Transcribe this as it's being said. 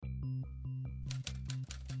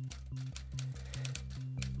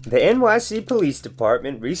The NYC Police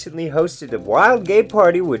Department recently hosted a wild gay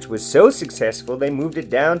party which was so successful they moved it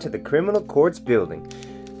down to the criminal courts building.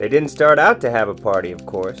 They didn't start out to have a party, of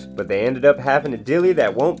course, but they ended up having a dilly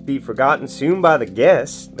that won't be forgotten soon by the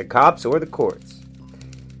guests, the cops, or the courts.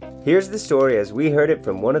 Here's the story as we heard it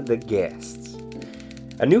from one of the guests.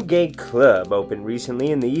 A new gay club opened recently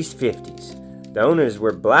in the East 50s. The owners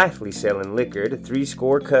were blithely selling liquor to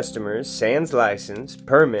 30 customers, sans license,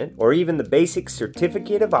 permit, or even the basic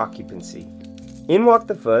certificate of occupancy. In walked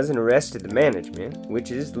the fuzz and arrested the management, which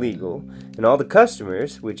is legal, and all the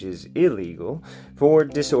customers, which is illegal, for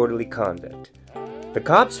disorderly conduct. The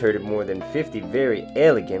cops herded more than 50 very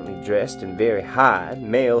elegantly dressed and very high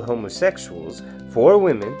male homosexuals, 4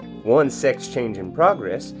 women, 1 sex change in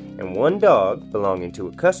progress, and 1 dog belonging to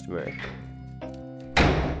a customer,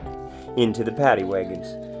 into the paddy wagons.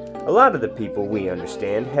 A lot of the people, we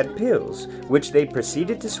understand, had pills, which they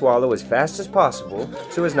proceeded to swallow as fast as possible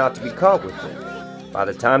so as not to be caught with them. By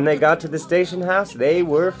the time they got to the station house, they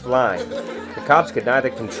were flying. The cops could neither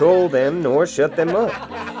control them nor shut them up.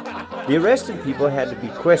 The arrested people had to be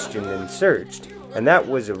questioned and searched, and that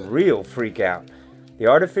was a real freak out. The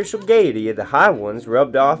artificial gaiety of the high ones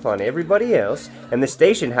rubbed off on everybody else, and the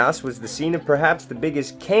station house was the scene of perhaps the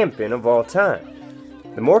biggest camping of all time.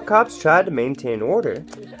 The more cops tried to maintain order,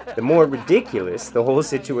 the more ridiculous the whole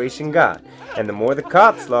situation got, and the more the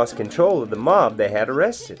cops lost control of the mob they had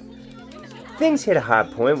arrested. Things hit a high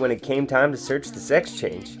point when it came time to search the sex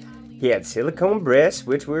change. He had silicone breasts,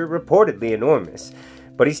 which were reportedly enormous,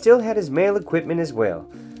 but he still had his male equipment as well.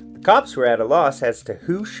 The cops were at a loss as to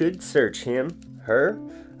who should search him. Her?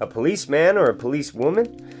 A policeman or a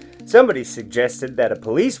policewoman? Somebody suggested that a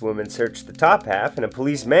policewoman search the top half and a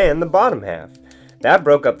policeman the bottom half. That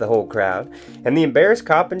broke up the whole crowd, and the embarrassed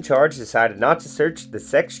cop in charge decided not to search the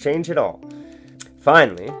sex change at all.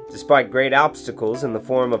 Finally, despite great obstacles in the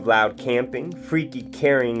form of loud camping, freaky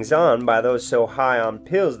carryings-on by those so high on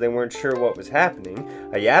pills they weren't sure what was happening,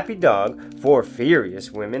 a yappy dog, 4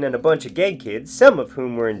 furious women, and a bunch of gay kids, some of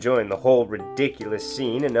whom were enjoying the whole ridiculous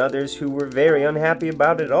scene and others who were very unhappy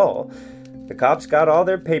about it all, the cops got all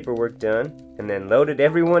their paperwork done and then loaded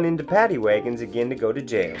everyone into paddy wagons again to go to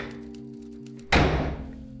jail.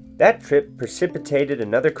 That trip precipitated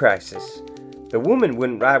another crisis. The woman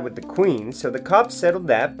wouldn't ride with the queen, so the cops settled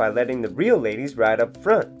that by letting the real ladies ride up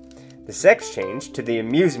front. The sex change, to the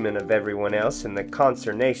amusement of everyone else and the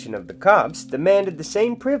consternation of the cops, demanded the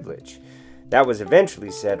same privilege. That was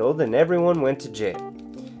eventually settled, and everyone went to jail.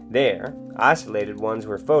 There, isolated ones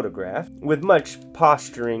were photographed, with much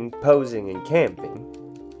posturing, posing, and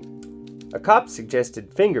camping. A cop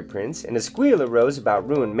suggested fingerprints, and a squeal arose about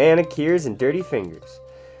ruined manicures and dirty fingers.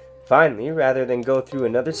 Finally, rather than go through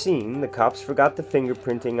another scene, the cops forgot the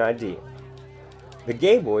fingerprinting idea. The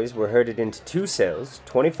gay boys were herded into 2 cells,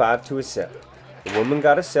 25 to a cell. The woman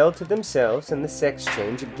got a cell to themselves, and the sex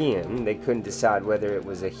change again, they couldn't decide whether it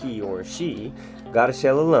was a he or a she, got a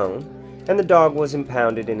cell alone, and the dog was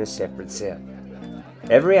impounded in a separate cell.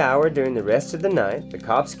 Every hour during the rest of the night, the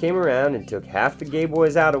cops came around and took half the gay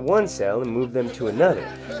boys out of one cell and moved them to another,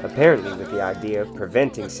 apparently with the idea of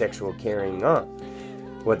preventing sexual carrying on.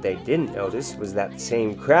 What they didn't notice was that the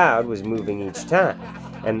same crowd was moving each time,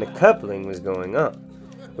 and the coupling was going on.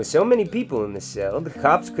 With so many people in the cell, the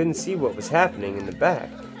cops couldn't see what was happening in the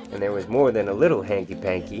back, and there was more than a little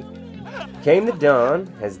hanky-panky. Came the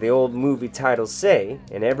dawn, as the old movie titles say,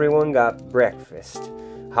 and everyone got breakfast.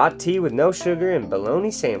 Hot tea with no sugar and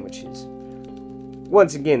bologna sandwiches.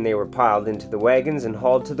 Once again they were piled into the wagons and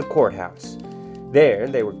hauled to the courthouse. There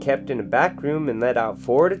they were kept in a back room and let out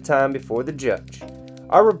 4 at a time before the judge.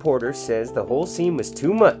 Our reporter says the whole scene was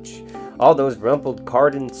too much. All those rumpled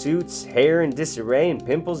carded suits, hair in disarray, and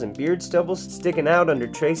pimples and beard stubbles sticking out under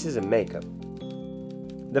traces of makeup.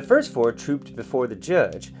 The first 4 trooped before the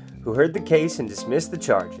judge, who heard the case and dismissed the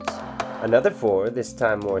charges. Another 4, this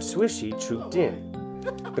time more swishy, trooped in.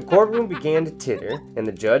 The courtroom began to titter, and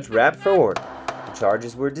the judge rapped for order. The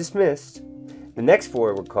charges were dismissed. The next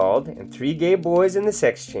 4 were called, and 3 gay boys and the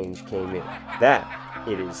sex change came in. That,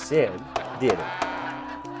 it is said, did it.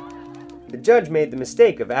 The judge made the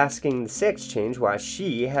mistake of asking the sex change why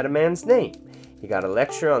she had a man's name. He got a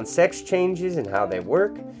lecture on sex changes and how they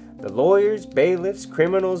work. The lawyers, bailiffs,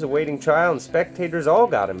 criminals awaiting trial, and spectators all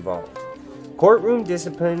got involved. Courtroom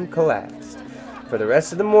discipline collapsed. For the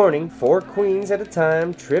rest of the morning, 4 queens at a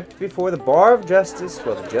time tripped before the bar of justice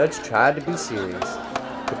while the judge tried to be serious.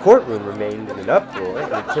 The courtroom remained in an uproar,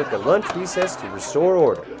 and it took a lunch recess to restore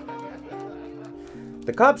order.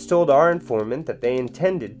 The cops told our informant that they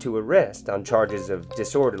intended to arrest on charges of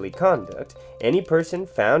disorderly conduct any person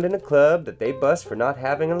found in a club that they bust for not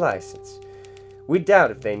having a license. We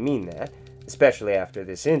doubt if they mean that, especially after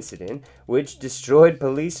this incident, which destroyed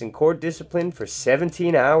police and court discipline for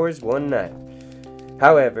 17 hours one night.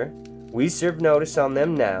 However, we serve notice on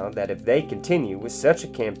them now that if they continue with such a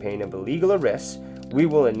campaign of illegal arrests, we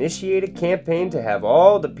will initiate a campaign to have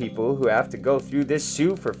all the people who have to go through this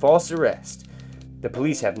sue for false arrest. The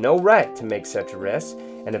police have no right to make such arrests,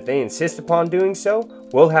 and if they insist upon doing so,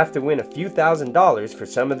 we'll have to win a few $1,000s for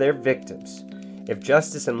some of their victims. If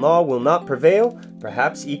justice and law will not prevail,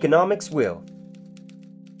 perhaps economics will.